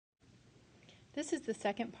This is the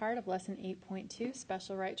second part of Lesson 8.2,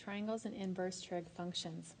 Special Right Triangles and Inverse Trig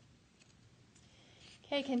Functions.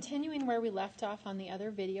 Okay, continuing where we left off on the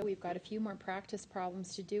other video, we've got a few more practice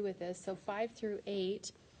problems to do with this. So 5 through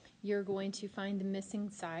 8, you're going to find the missing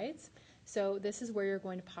sides. So this is where you're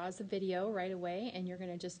going to pause the video right away, and you're going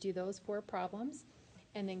to just do those 4 problems,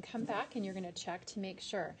 and then come back and you're going to check to make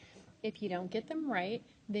sure. If you don't get them right,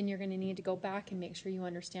 then you're going to need to go back and make sure you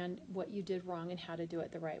understand what you did wrong and how to do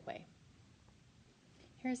it the right way.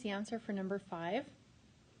 Here's the answer for number 5.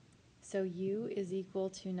 So u is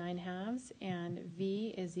equal to 9/2 and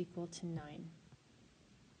v is equal to 9.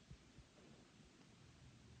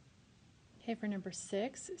 Okay, for number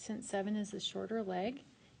 6, since 7 is the shorter leg,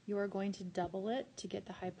 you are going to double it to get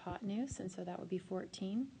the hypotenuse, and so that would be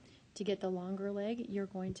 14. To get the longer leg, you're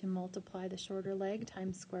going to multiply the shorter leg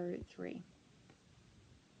times square root 3.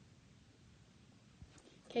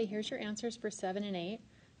 Okay, here's your answers for 7 and 8.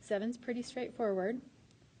 7's pretty straightforward.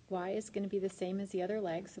 Y is going to be the same as the other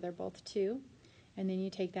leg, so they're both 2. And then you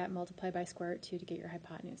take that and multiply by square root 2 to get your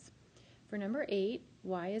hypotenuse. For number 8,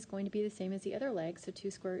 y is going to be the same as the other leg, so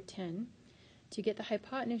 2 square root 10. To get the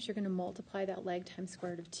hypotenuse, you're going to multiply that leg times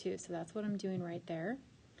square root of 2. So that's what I'm doing right there.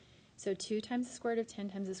 So 2 times the square root of 10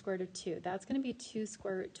 times the square root of 2. That's going to be 2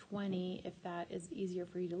 square root 20 if that is easier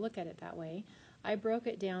for you to look at it that way. I broke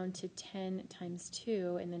it down to 10 times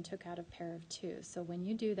 2 and then took out a pair of 2. So when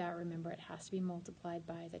you do that, remember it has to be multiplied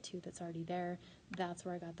by the 2 that's already there. That's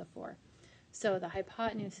where I got the 4. So the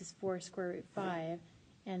hypotenuse is 4 square root 5,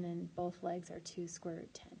 and then both legs are 2 square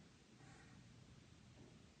root 10.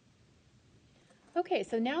 Okay,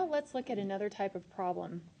 so now let's look at another type of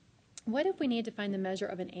problem. What if we need to find the measure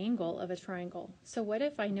of an angle of a triangle? So what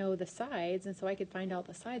if I know the sides, and so I could find all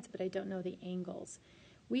the sides, but I don't know the angles?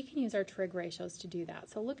 We can use our trig ratios to do that.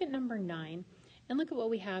 So look at number 9, and look at what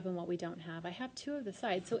we have and what we don't have. I have 2 of the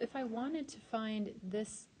sides, so if I wanted to find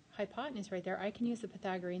this hypotenuse right there, I can use the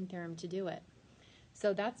Pythagorean theorem to do it.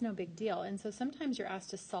 So that's no big deal. And so sometimes you're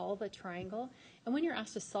asked to solve a triangle, and when you're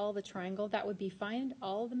asked to solve a triangle, that would be find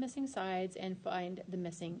all the missing sides and find the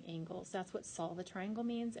missing angles. That's what solve a triangle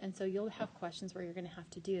means, and so you'll have questions where you're going to have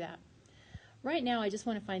to do that. Right now, I just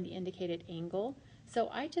want to find the indicated angle, so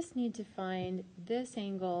I just need to find this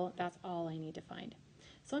angle. That's all I need to find.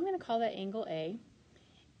 So I'm going to call that angle A,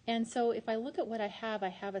 and so if I look at what I have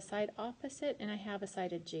a side opposite and I have a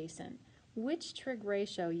side adjacent. Which trig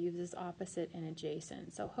ratio uses opposite and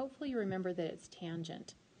adjacent? So hopefully you remember that it's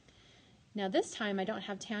tangent. Now this time I don't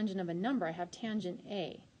have tangent of a number, I have tangent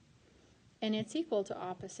A. And it's equal to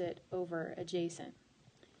opposite over adjacent.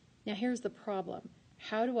 Now here's the problem.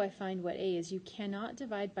 How do I find what A is? You cannot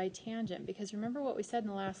divide by tangent, because remember what we said in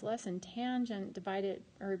the last lesson, tangent divided,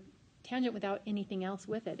 or tangent without anything else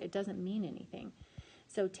with it, it doesn't mean anything.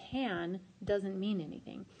 So tan doesn't mean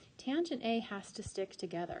anything. Tangent A has to stick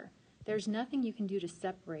together. There's nothing you can do to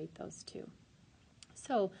separate those two.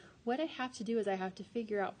 So what I have to do is I have to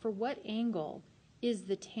figure out for what angle is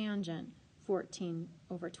the tangent 14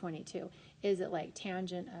 over 22. Is it like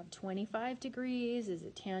tangent of 25 degrees? Is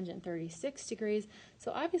it tangent 36 degrees?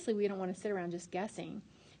 So obviously we don't want to sit around just guessing.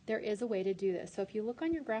 There is a way to do this. So if you look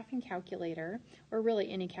on your graphing calculator, or really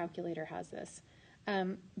any calculator has this,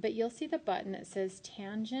 but you'll see the button that says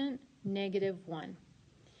tangent -1.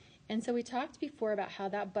 And so we talked before about how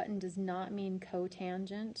that button does not mean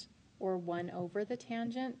cotangent or 1 over the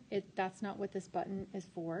tangent. That's not what this button is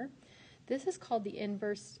for. This is called the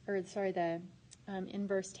inverse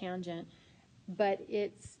tangent, but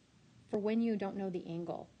it's for when you don't know the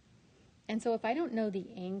angle. And so if I don't know the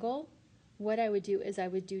angle, what I would do is I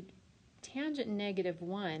would do tangent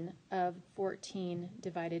 -1 of 14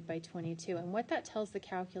 divided by 22. And what that tells the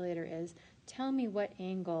calculator is, tell me what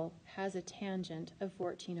angle has a tangent of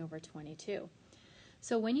 14 over 22.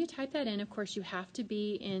 So when you type that in, of course, you have to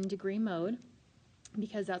be in degree mode,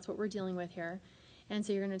 because that's what we're dealing with here. And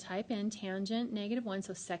so you're going to type in tangent -1,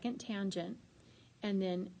 so second tangent, and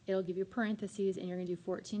then it'll give you parentheses, and you're going to do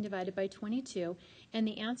 14 divided by 22. And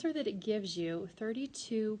the answer that it gives you,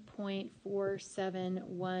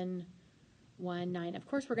 32.47119. Of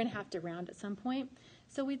course, we're going to have to round at some point.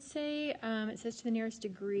 So we'd say, it says to the nearest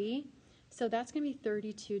degree, so that's going to be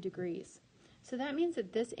 32 degrees. So that means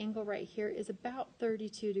that this angle right here is about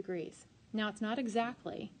 32 degrees. Now it's not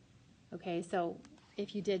exactly, okay, so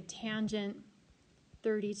if you did tangent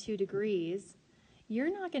 32 degrees, you're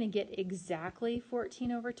not going to get exactly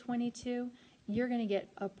 14 over 22, you're going to get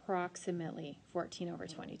approximately 14 over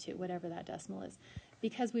 22, whatever that decimal is,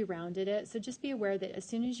 because we rounded it. So just be aware that as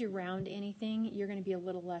soon as you round anything, you're going to be a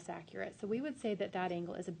little less accurate. So we would say that that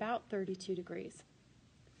angle is about 32 degrees.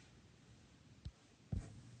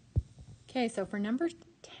 Okay, so for number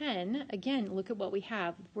 10, 10, again, look at what we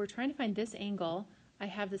have. We're trying to find this angle. I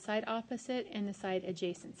have the side opposite and the side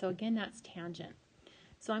adjacent. So again, that's tangent.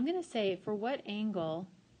 So I'm going to say, for what angle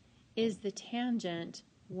is the tangent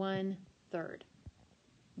 1/3?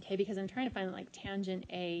 Okay, because I'm trying to find like tangent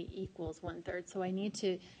A equals 1/3. So I need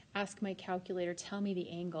to ask my calculator, tell me the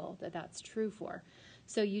angle that that's true for.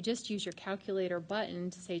 So you just use your calculator button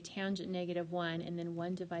to say tangent -1 and then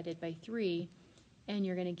 1 divided by 3, and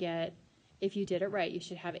you're going to get, if you did it right, you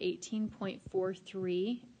should have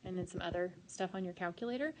 18.43 and then some other stuff on your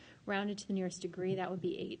calculator. Rounded to the nearest degree, that would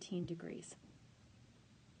be 18 degrees.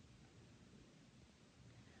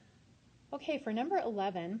 Okay, for number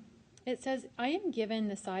 11, it says, I am given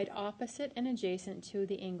the side opposite and adjacent to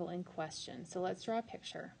the angle in question. So let's draw a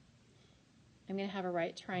picture. I'm going to have a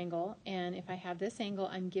right triangle, and if I have this angle,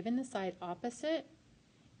 I'm given the side opposite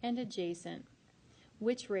and adjacent.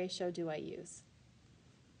 Which ratio do I use?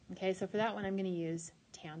 Okay, so for that one, I'm going to use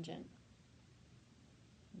tangent.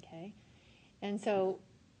 Okay, and so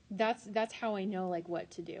that's how I know like what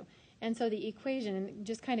to do. And so the equation, and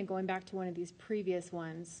just kind of going back to one of these previous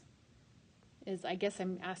ones, is, I guess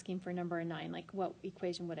I'm asking for number 9, like what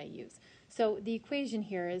equation would I use? So the equation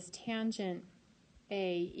here is tangent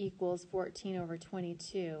A equals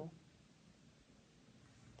 14/22.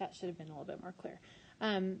 That should have been a little bit more clear.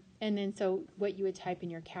 And then so what you would type in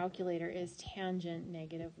your calculator is tangent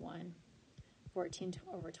 -1,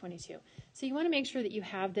 14/22. So you want to make sure that you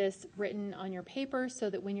have this written on your paper so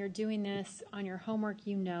that when you're doing this on your homework,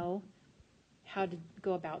 you know how to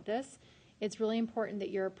go about this. It's really important that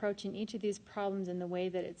you're approaching each of these problems in the way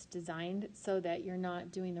that it's designed so that you're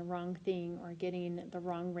not doing the wrong thing or getting the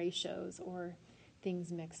wrong ratios or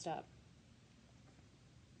things mixed up.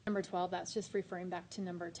 Number 12, that's just referring back to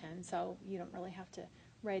number 10, so you don't really have to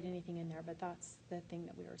write anything in there, but that's the thing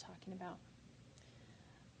that we were talking about.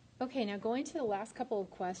 Okay, now going to the last couple of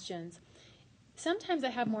questions. Sometimes I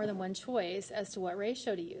have more than one choice as to what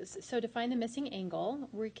ratio to use. So to find the missing angle,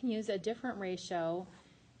 we can use a different ratio.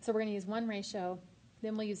 So we're going to use one ratio,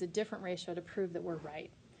 then we'll use a different ratio to prove that we're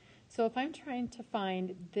right. So if I'm trying to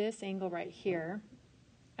find this angle right here,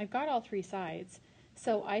 I've got all 3 sides.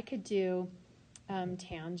 So I could do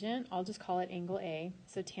tangent, I'll just call it angle A.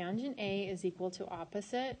 So tangent A is equal to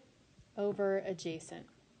opposite over adjacent.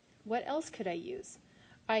 What else could I use?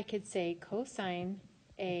 I could say cosine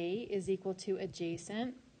A is equal to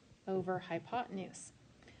adjacent over hypotenuse.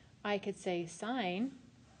 I could say sine,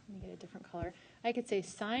 let me get a different color. I could say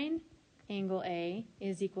sine angle A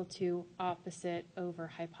is equal to opposite over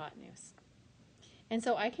hypotenuse. And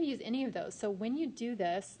so I can use any of those. So when you do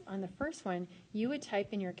this, on the first one, you would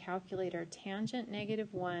type in your calculator tangent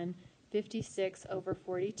 -1,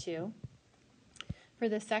 56/42. For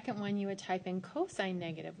the second one, you would type in cosine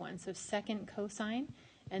 -1, so second cosine,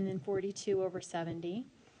 and then 42/70.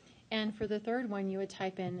 And for the third one, you would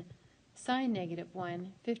type in sine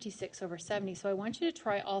 -1, 56/70. So I want you to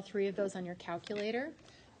try all 3 of those on your calculator.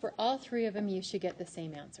 For all 3 of them, you should get the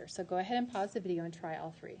same answer. So go ahead and pause the video and try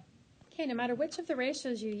all 3. Okay, no matter which of the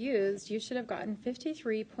ratios you used, you should have gotten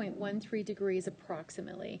 53.13 degrees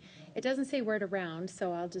approximately. It doesn't say where to round,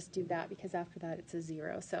 so I'll just do that because after that it's a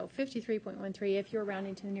 0. So 53.13, if you were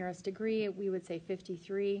rounding to the nearest degree, we would say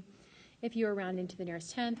 53. If you were rounding to the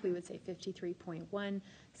nearest tenth, we would say 53.1.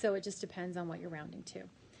 So it just depends on what you're rounding to.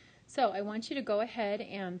 So I want you to go ahead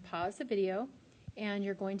and pause the video, and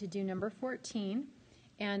you're going to do number 14.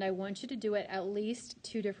 And I want you to do it at least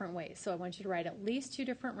 2 different ways. So I want you to write at least 2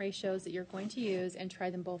 different ratios that you're going to use and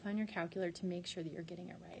try them both on your calculator to make sure that you're getting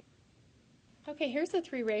it right. Okay, here's the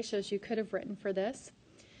 3 ratios you could have written for this.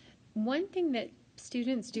 One thing that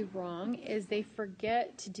students do wrong is they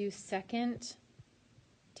forget to do second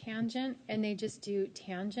tangent and they just do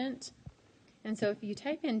tangent. And so if you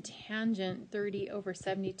type in tangent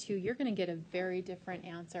 30/72, you're going to get a very different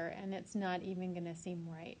answer, and it's not even going to seem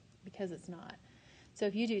right because it's not. So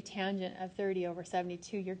if you do tangent of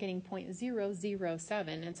 30/72, you're getting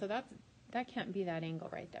 0.007, and so that can't be that angle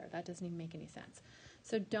right there. That doesn't even make any sense.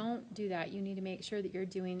 So don't do that. You need to make sure that you're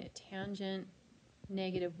doing tangent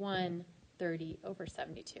 -1,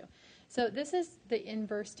 30/72. So this is the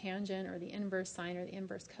inverse tangent or the inverse sine or the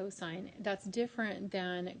inverse cosine. That's different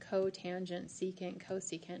than cotangent, secant,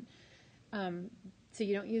 cosecant. So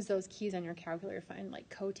you don't use those keys on your calculator to find like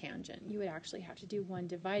cotangent. You would actually have to do 1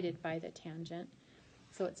 divided by the tangent.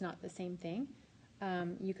 So it's not the same thing.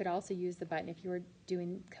 You could also use the button if you were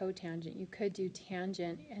doing cotangent. You could do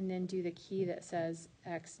tangent and then do the key that says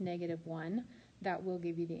x -1. That will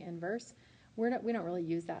give you the inverse. We don't really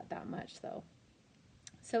use that much though.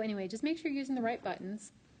 So anyway, just make sure you're using the right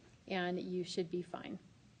buttons and you should be fine.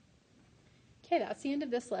 Okay, that's the end of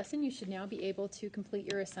this lesson. You should now be able to complete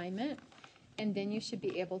your assignment, and then you should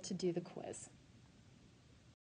be able to do the quiz.